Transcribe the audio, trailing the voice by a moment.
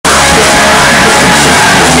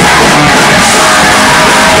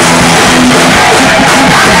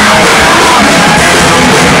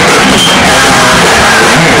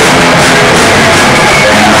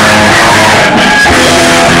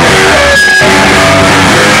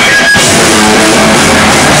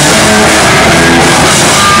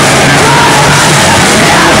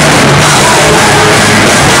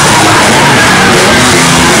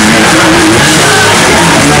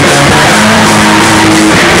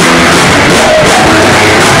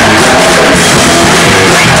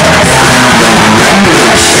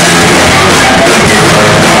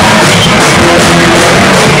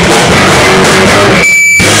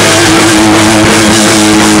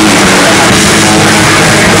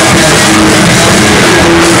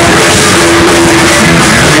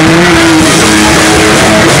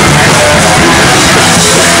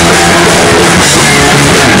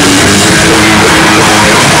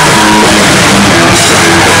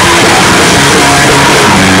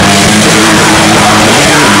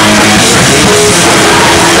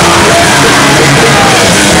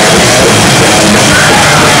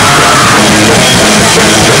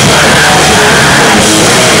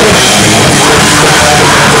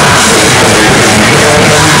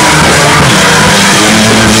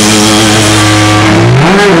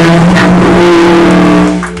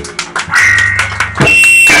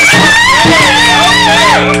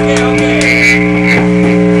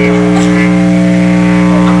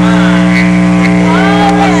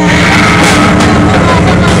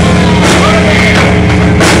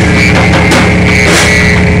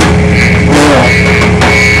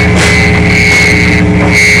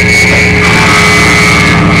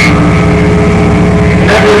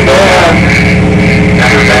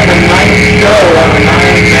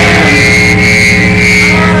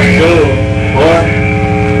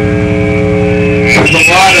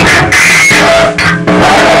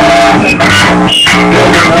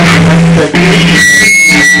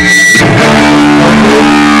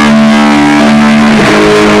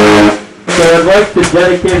like to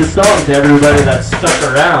dedicate a song to everybody that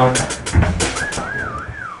stuck around.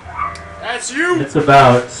 That's you! It's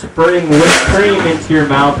about spraying whipped cream into your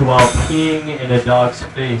mouth while peeing in a dog's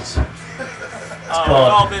face. It's we've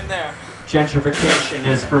called all been there. Gentrification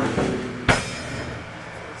is for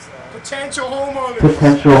Potential homeowners.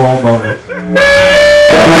 potential homeowners.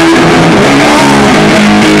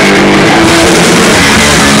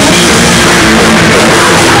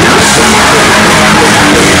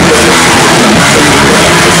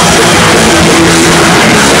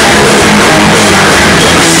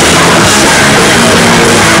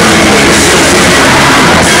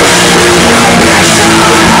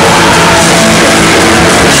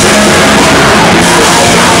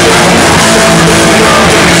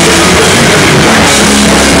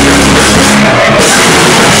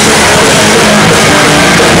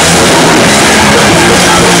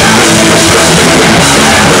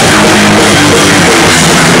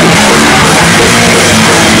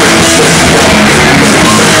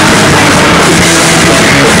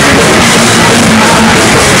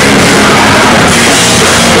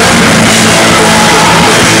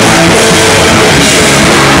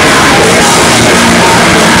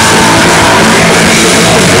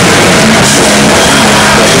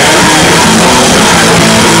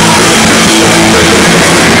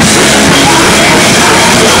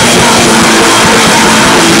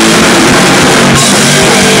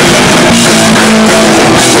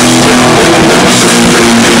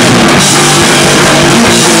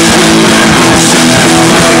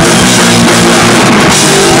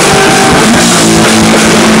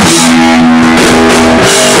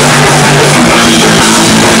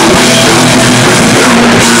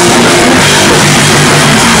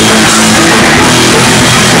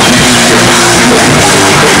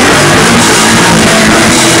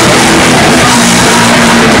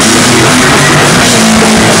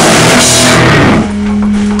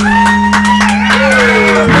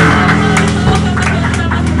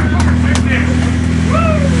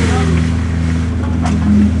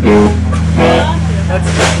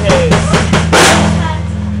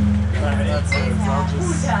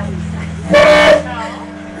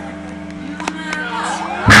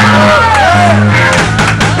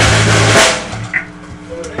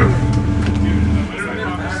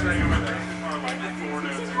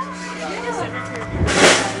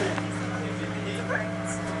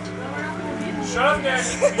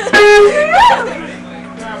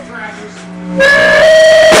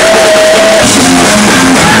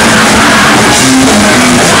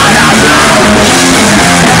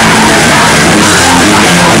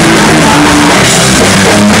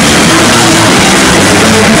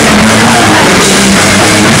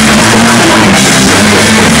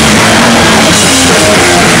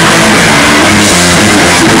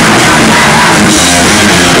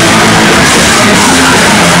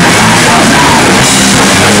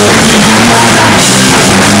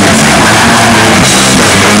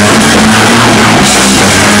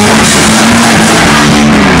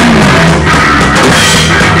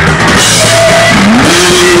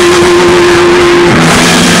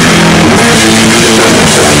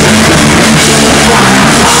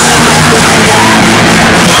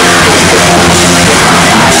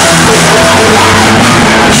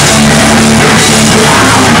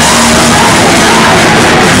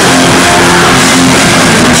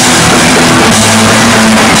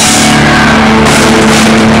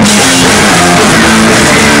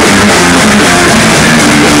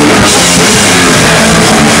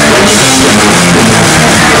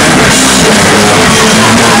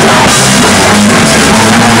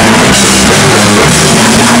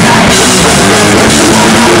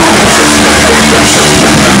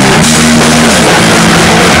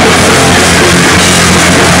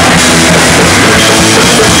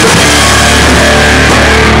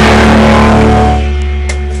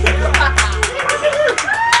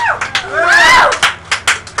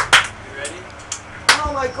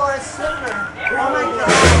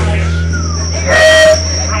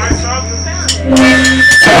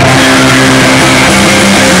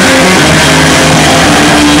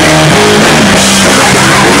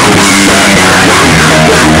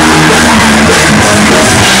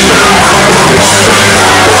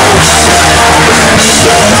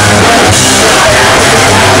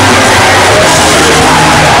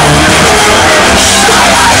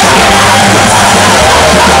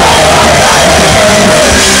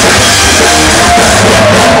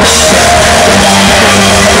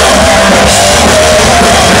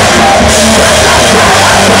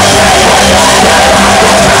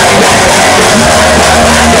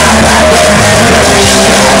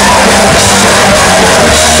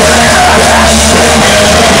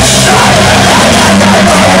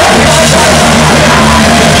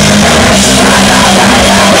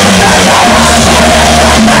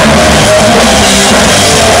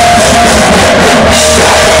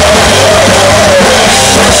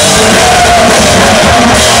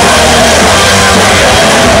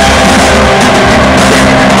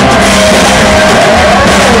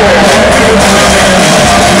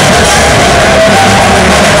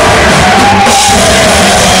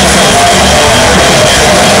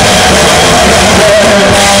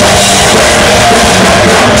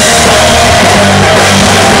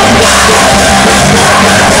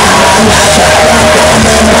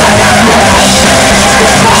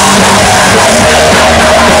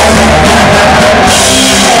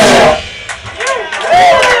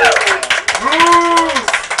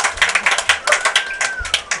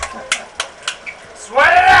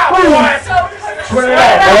 Swear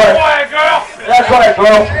that, boy. That's right,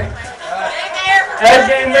 bro. That's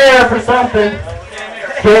game there for something.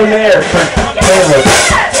 Game there for Caleb.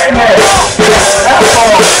 Game there. That's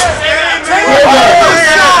all.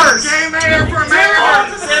 Game there for Mayor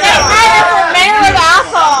of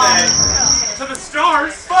alcohol. To the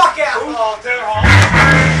stars. Fuck alcohol.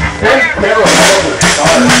 There's Taylor Hall to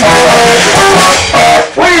the stars.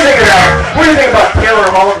 What do you think about? What do you think about Taylor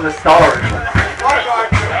Hall to the stars?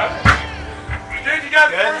 Dude, you got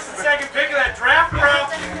the first and second pick of that draft, bro.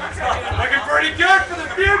 Looking pretty good for the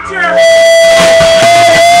future.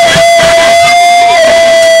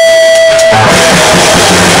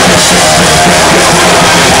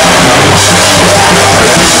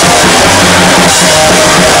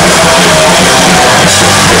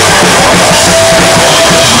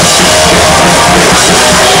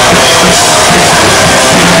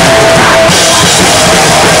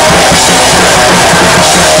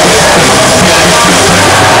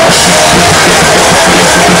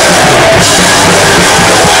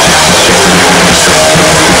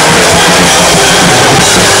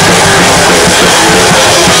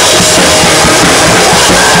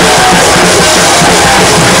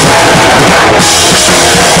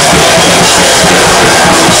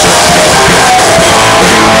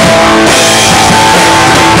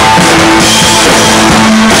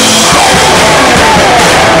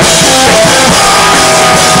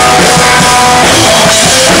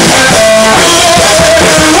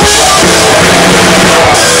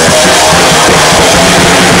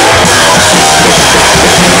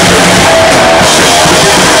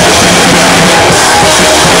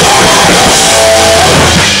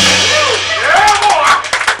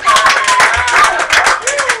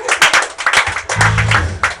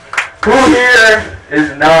 Who here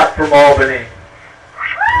is not from Albany?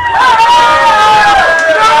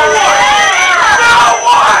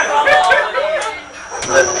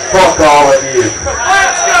 Fuck all of you.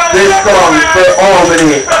 This song is for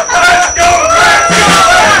Albany.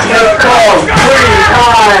 This song 3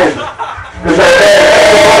 times. Because I bet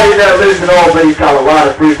everybody that lives in Albany's got a lot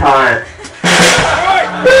of free time.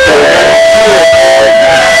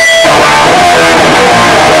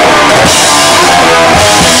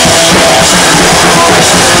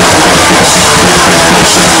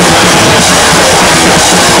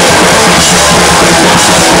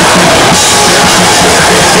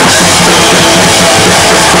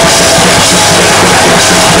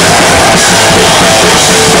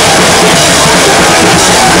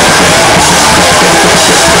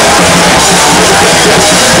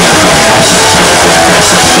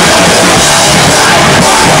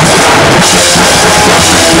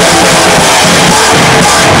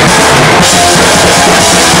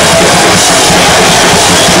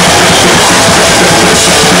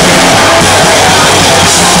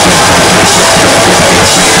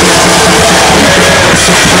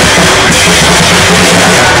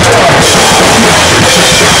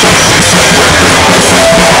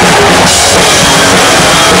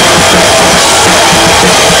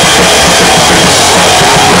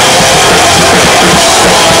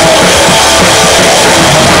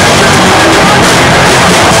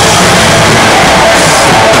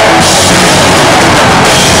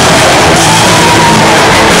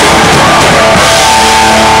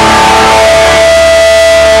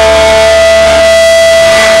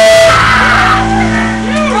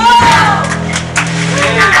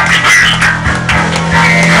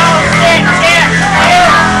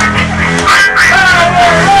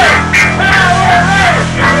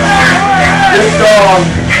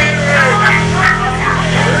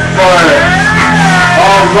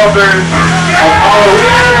 Rubbers of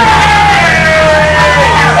Halloween,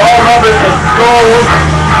 all rubbers of skulls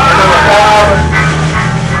and the macabre.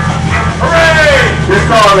 Hooray! This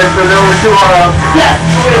song is for those who are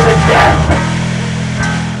obsessed with death.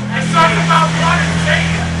 There's something about blood and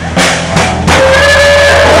Satan.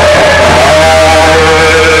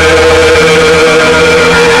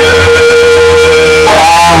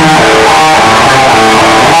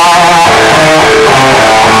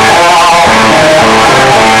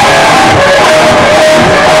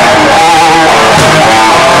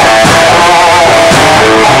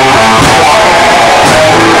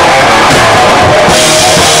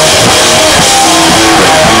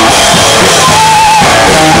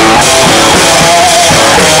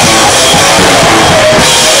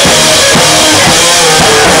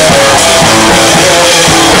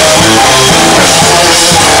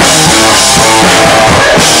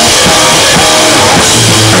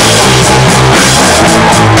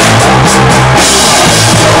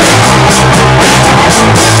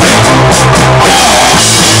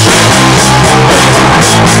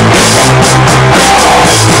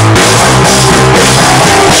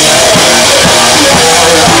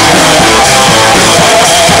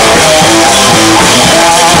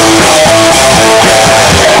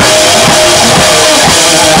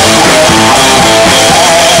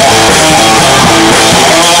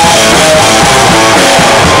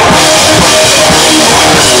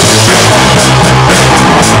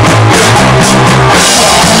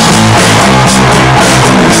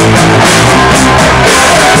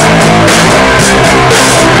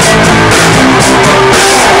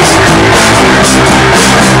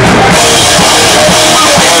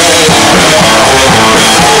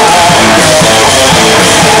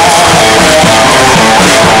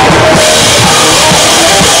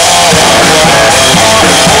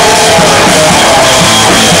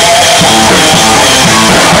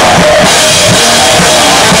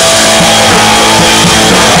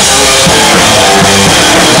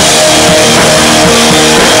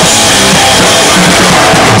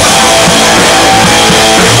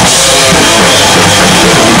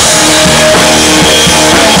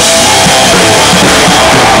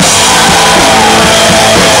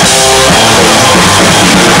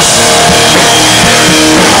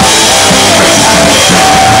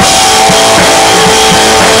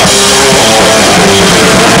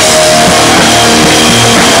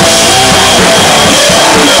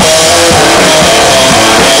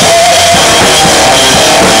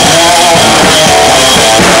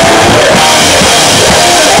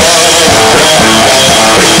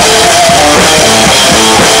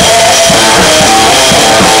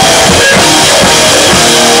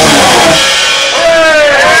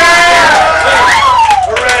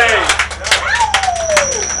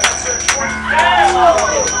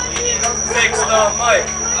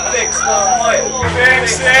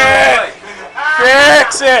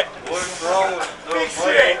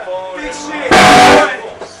 big shit.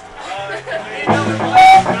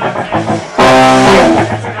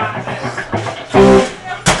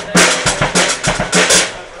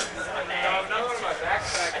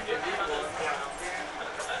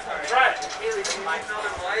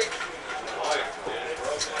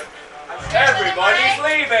 Everybody's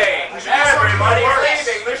leaving! Everybody's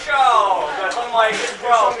leaving the show! The sunlight is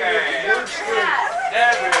broken!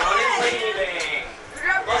 Everybody's leaving!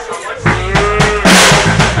 Someone's leaving!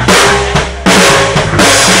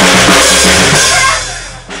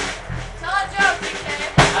 Tell a joke, TK.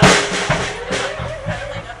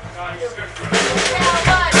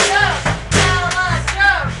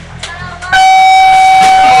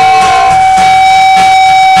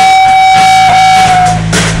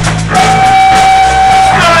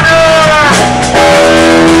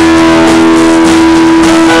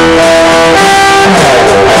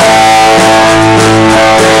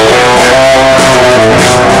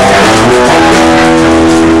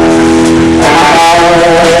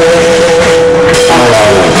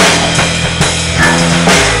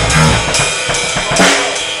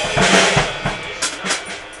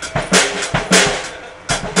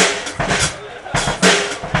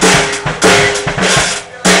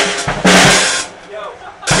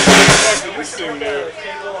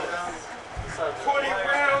 Put it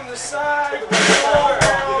round the side,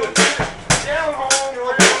 around, down home,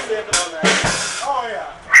 oh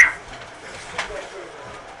yeah.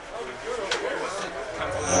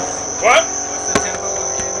 What?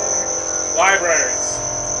 Libraries.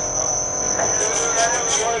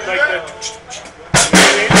 Like the...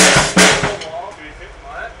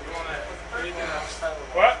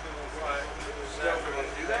 What?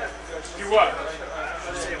 Do what?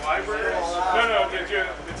 Library? No, the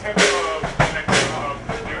tempo of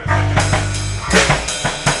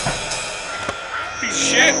piece of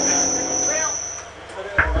shit.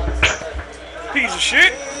 Piece of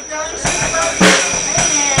shit.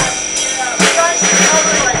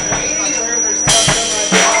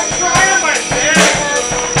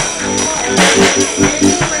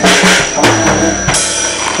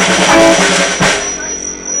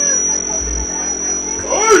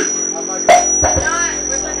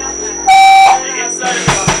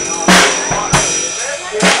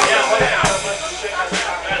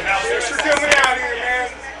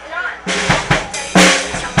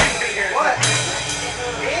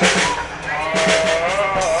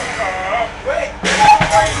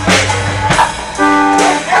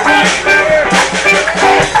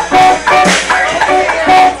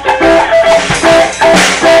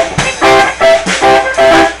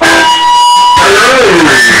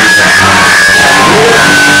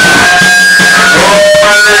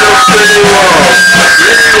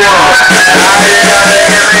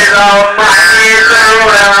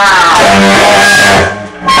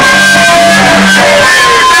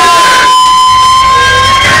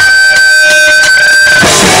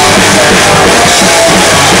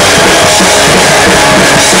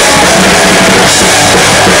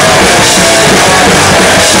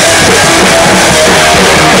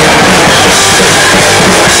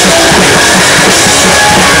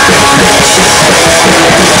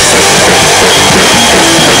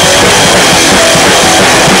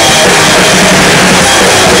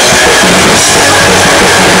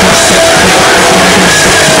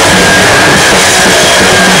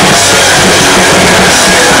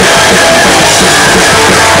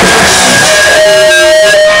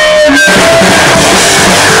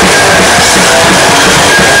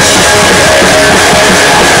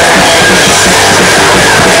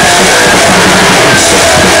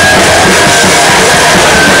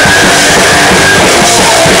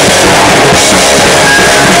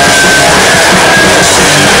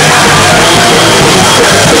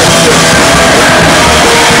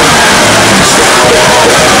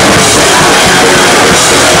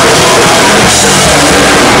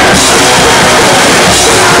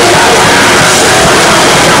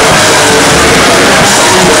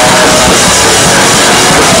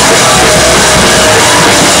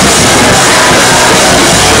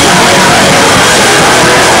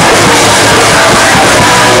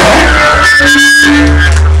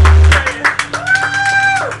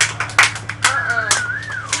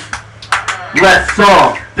 Last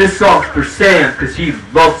song. This song's for Sam because he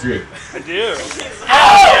loves it. I do.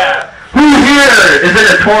 Oh, yeah! Who here is in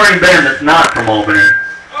a touring band that's not from Albany?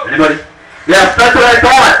 Anybody? Yeah, that's what I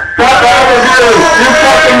thought. Fuck all of you. You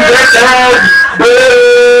fucking dickheads. Boo!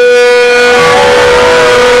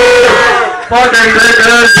 Fucking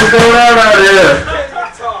dickheads. What's going on out here?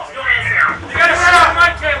 You gotta sit on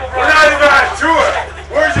my table, bro. We're not even on tour.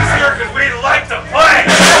 We're just here because we like to play.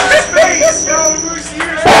 Space. Yo, who's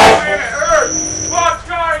here?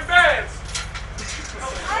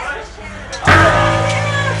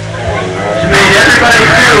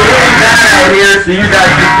 just so you guys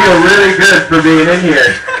can feel really good for being in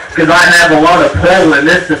here. Because I have a lot of pull in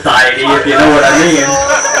this society, if you know what I mean.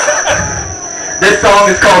 This song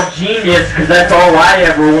is called Genius, because that's all I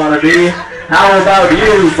ever want to be. How about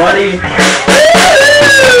you, buddy?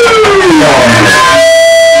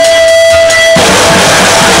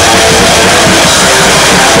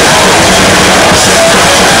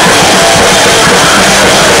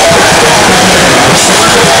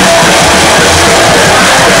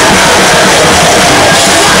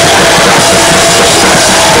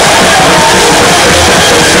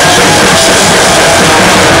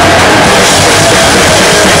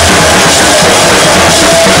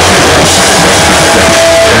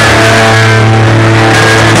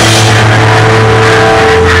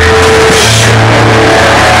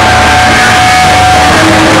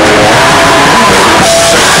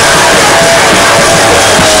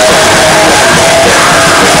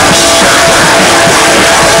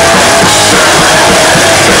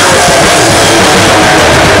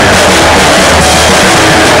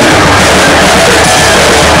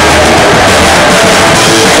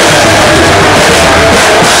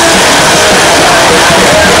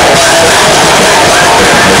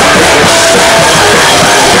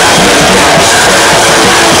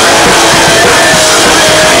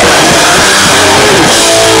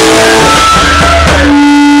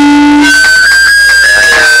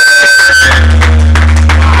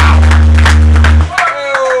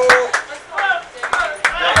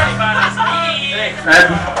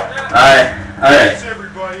 Alright.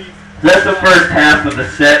 That's the first half of the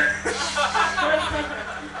set.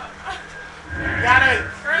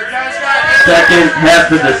 Second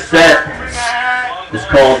half of the set is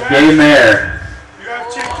called Gay Mare.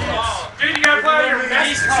 Dude, you gotta play your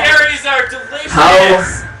These cherries are delicious.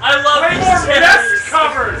 I love these best cherries.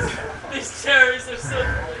 covers. These cherries are so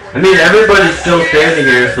delicious. I mean, everybody's still standing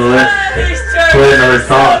here, so let's play another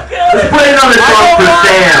song. Let's play another song for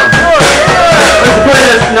Sam. Let's play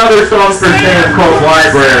another song for Sam called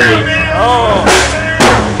Library. Oh.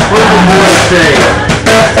 What does the boys say?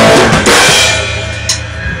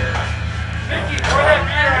 Mickey, pour that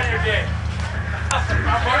beer on your dick.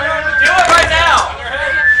 Do it right now.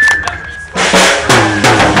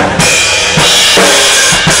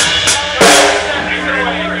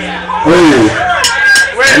 Ooh.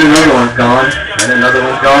 And another one's gone. And another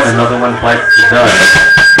one's gone. Another one bites the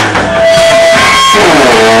dust.